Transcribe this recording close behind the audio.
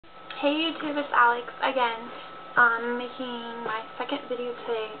Hey YouTube, it's Alex again. I'm making my second video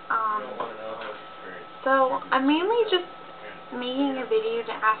today. So I'm mainly just making a video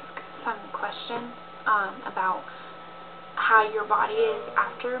to ask some questions about how your body is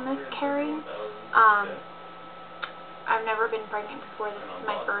after miscarrying. I've never been pregnant before. This is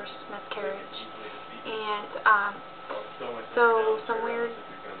my first miscarriage, and so some weird.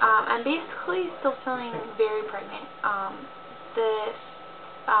 I'm basically still feeling very pregnant.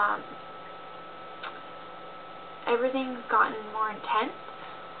 Everything's gotten more intense,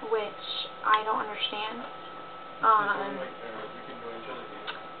 which I don't understand.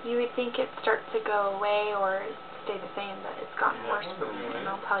 You would think it'd start to go away or stay the same, but it's gotten worse for me, and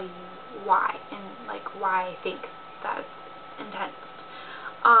I'll tell you why, and why I think that's intense.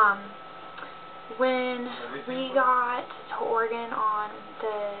 When we got to Oregon on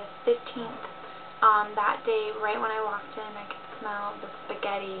the 15th, that day, right when I walked in, I could smell the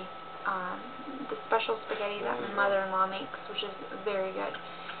spaghetti, the special spaghetti that my mother-in-law makes, which is very good.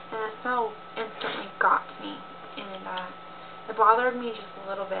 And the smell instantly got to me, and it bothered me just a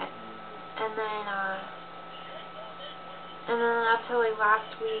little bit. And then up till like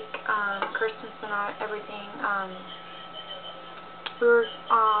last week, Christmas and everything, we were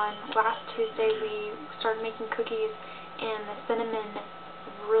on last Tuesday. We started making cookies, and the cinnamon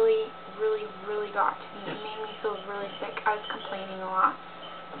really got to me. It made me feel really sick. I was complaining a lot.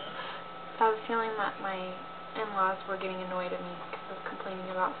 So I was feeling that my in-laws were getting annoyed at me because I was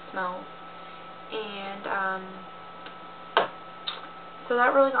complaining about smells. And so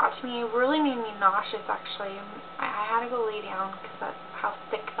that really got to me. It really made me nauseous, actually. I had to go lay down because that's how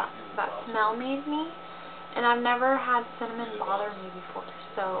sick that smell made me. And I've never had cinnamon bother me before.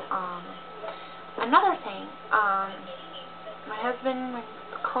 So, another thing, my husband, when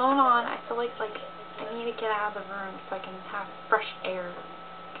cologne on, I feel like I need to get out of the room so I can have fresh air.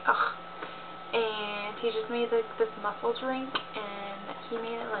 Ugh. And he just made this mussel drink, and he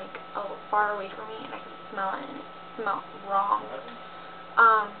made it like far away from me, and I could smell it, and it smelled wrong.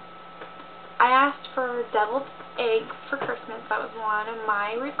 I asked for deviled eggs for Christmas. That was one of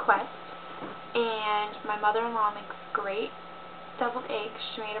my requests. And my mother-in-law makes great deviled eggs.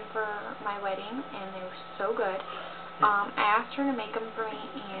 She made them for my wedding, and they were so good. I asked her to make them for me,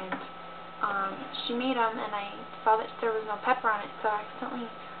 and she made them, and I saw that there was no pepper on it, so I accidentally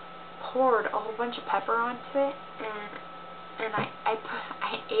poured a whole bunch of pepper onto it, and I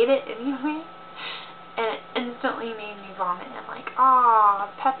ate it anyway, and it instantly made me vomit. I'm like, ah,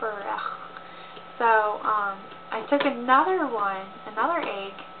 pepper, ugh. So I took another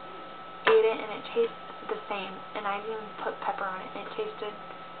egg, ate it, and it tasted the same, and I didn't even put pepper on it, and it tasted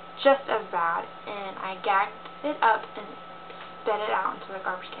just as bad, and I gagged it up and spit it out into the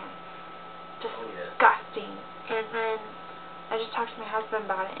garbage can. Disgusting. And then I just talked to my husband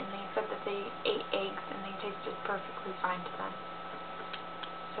about it, and they said that they ate eggs and they tasted perfectly fine to them.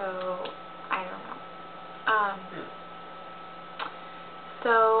 So I don't know.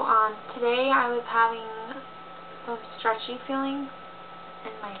 Today I was having some stretchy feelings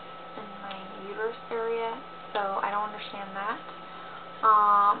in my uterus area, so I don't understand that.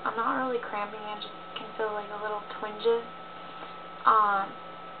 I'm not really cramping, I just can feel like a little twinges.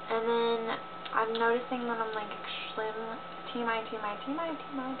 And then I'm noticing that I'm like TMI.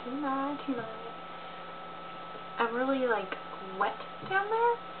 I'm really like wet down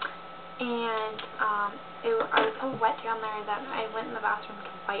there, and I was so wet down there that I went in the bathroom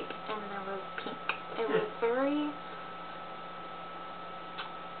to wipe, and there was pink. It was very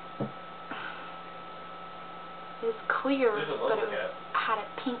it was clear, but it had a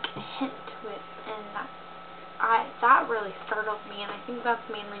pink hint to it, and that really startled me, and I think that's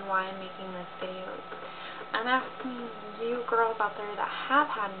mainly why I'm making this video. I'm asking you girls out there that have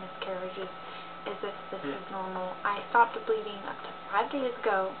had miscarriages, is if this is normal. I stopped bleeding up to 5 days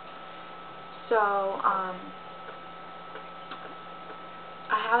ago, so I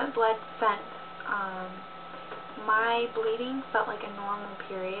haven't bled since. My bleeding felt like a normal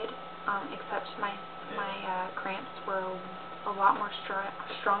period, except my cramps were a lot more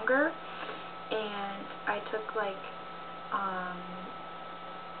stronger, and I took like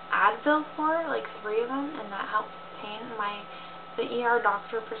Advil for it, like 3 of them, and that helped pain. The ER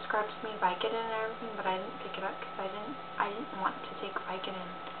doctor prescribed me Vicodin and everything, but I didn't pick it up because I didn't want to take Vicodin.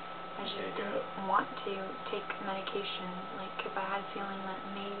 I just didn't want to take medication, like, because I had a feeling that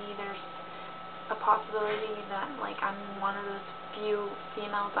maybe there's a possibility that like I'm one of those few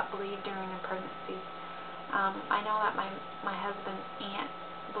females that bleed during a pregnancy. I know that my husband's aunt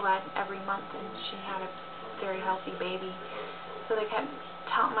bled every month, and she had a very healthy baby. So they kept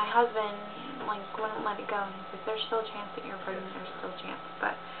telling my husband, like, wouldn't let it go. And he's like, there's still a chance that you're pregnant. There's still a chance.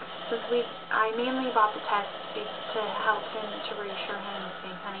 But since I mainly bought the test to help him, to reassure him and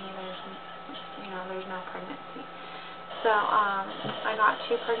say, honey, there's no pregnancy. So, I got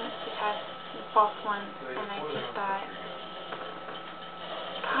 2 pregnancy tests, false ones, and I took that.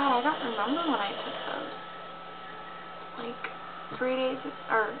 God, I don't remember when I took those. Like 3 days,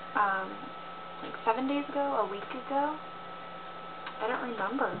 or like 7 days ago, a week ago. I don't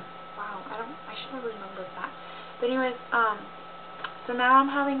remember. Wow, I should have remembered that. But anyways, so now I'm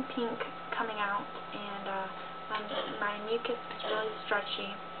having pink coming out, and my mucus is really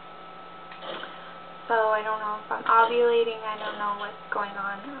stretchy. So I don't know if I'm ovulating. I don't know what's going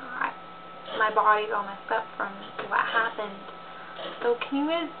on. My body's all messed up from what happened. So can you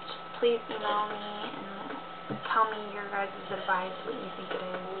guys just please email me and tell me your guys' advice, what you think it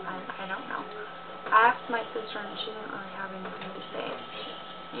is? I don't know. I asked my sister and she didn't really have anything to say.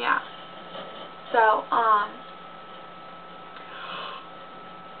 Yeah. So,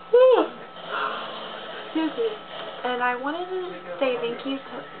 excuse me. And I wanted to say thank you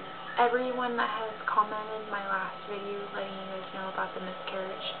to everyone that has commented my last video, letting you guys know about the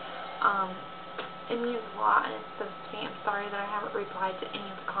miscarriage. It means a lot, and it's so sweet. I'm sorry that I haven't replied to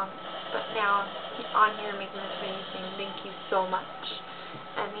any of the comments, but now I'm on here making this video saying thank you so much.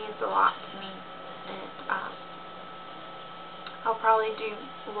 It means a lot to me, and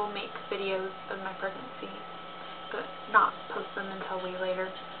we'll make videos of my pregnancy, but not post them until way later.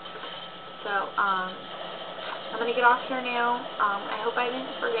 So, I'm going to get off here now. I hope I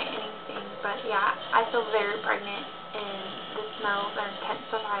didn't forget anything, but yeah, I feel very pregnant, and the smells are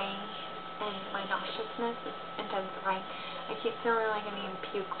intensifying, and my nauseousness is intensifying. I keep feeling like I need to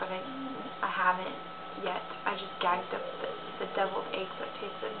puke, but I haven't yet. I just gagged up the deviled eggs that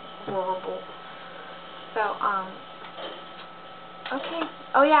tasted horrible. So, okay.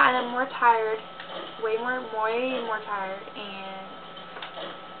 Oh yeah, and I'm more tired, way more tired, and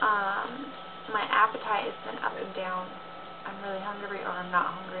my appetite has been up and down. I'm really hungry, or I'm not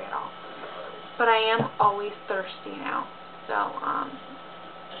hungry at all. But I am always thirsty now. So,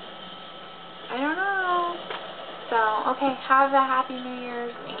 I don't know. So, okay, have a happy New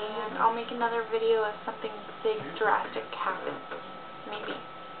Year's, and I'll make another video if something big, drastic happens. Maybe.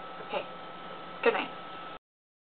 Okay. Good night.